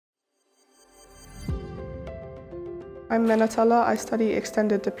I'm Mennatallah. I study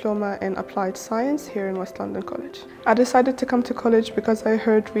extended diploma in applied science here in West London College. I decided to come to college because I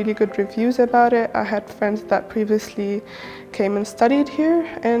heard really good reviews about it. I had friends that previously came and studied here,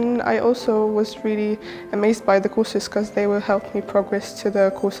 and I also was really amazed by the courses because they will help me progress to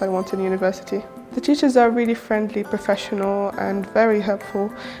the course I want in university. The teachers are really friendly, professional and very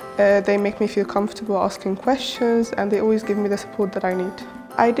helpful. They make me feel comfortable asking questions and they always give me the support that I need.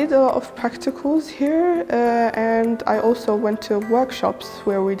 I did a lot of practicals here and I also went to workshops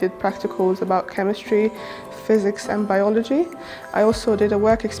where we did practicals about chemistry, physics and biology. I also did a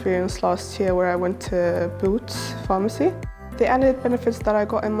work experience last year where I went to Boots Pharmacy. The added benefits that I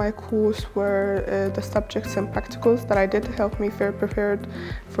got in my course were the subjects and practicals that I did help me feel prepared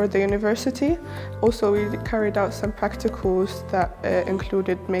for the university. Also, we carried out some practicals that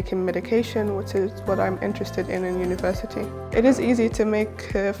included making medication, which is what I'm interested in university. It is easy to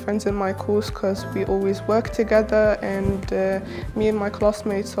make friends in my course because we always work together, and me and my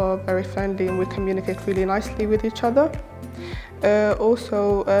classmates are very friendly and we communicate really nicely with each other.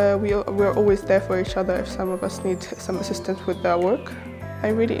 We're always there for each other if some of us need some assistance with their work. I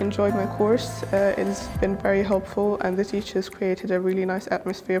really enjoyed my course. It's been very helpful and the teachers created a really nice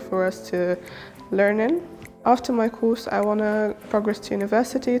atmosphere for us to learn in. After my course, I want to progress to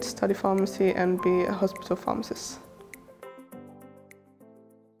university to study pharmacy and be a hospital pharmacist.